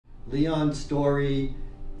Leon's story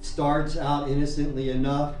starts out innocently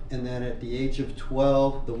enough, and then at the age of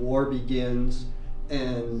 12, the war begins,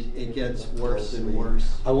 and it gets worse and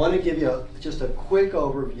worse. I want to give you just a quick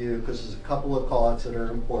overview, because there's a couple of callouts that are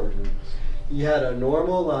important. You had a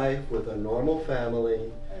normal life with a normal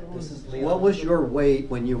family. What was your weight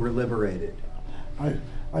when you were liberated? I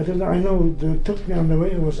don't know. I know they took me on the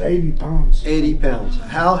way. It was 80 pounds. 80 pounds.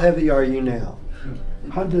 How heavy are you now?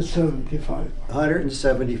 175.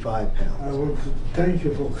 175 pounds. I want to thank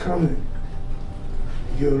you for coming.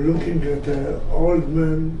 You're looking at an old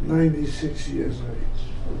man, 96 years of age.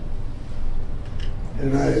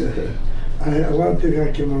 And one thing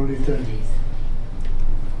I can only tell you.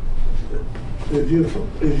 If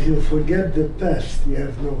you forget the past, you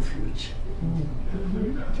have no future.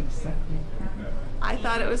 I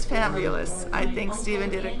thought it was fabulous. I think Stephen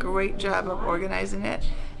did a great job of organizing it,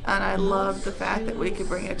 and I loved the fact that we could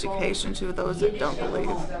bring education to those that don't believe.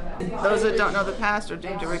 Those that don't know the past are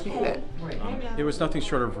doomed to repeat it. It was nothing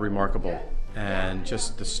short of remarkable, and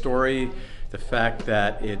just the story, the fact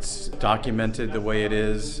that it's documented the way it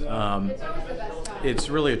is, it's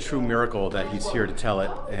really a true miracle that he's here to tell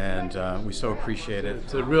it, and we so appreciate it.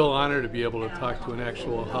 It's a real honor to be able to talk to an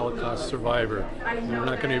actual Holocaust survivor. We're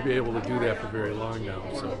not going to be able to do that for very long now.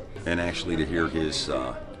 So. And actually to hear his,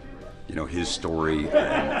 his story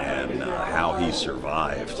and how he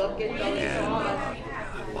survived, and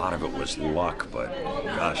a lot of it was luck, but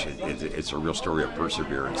gosh, it's a real story of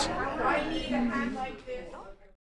perseverance.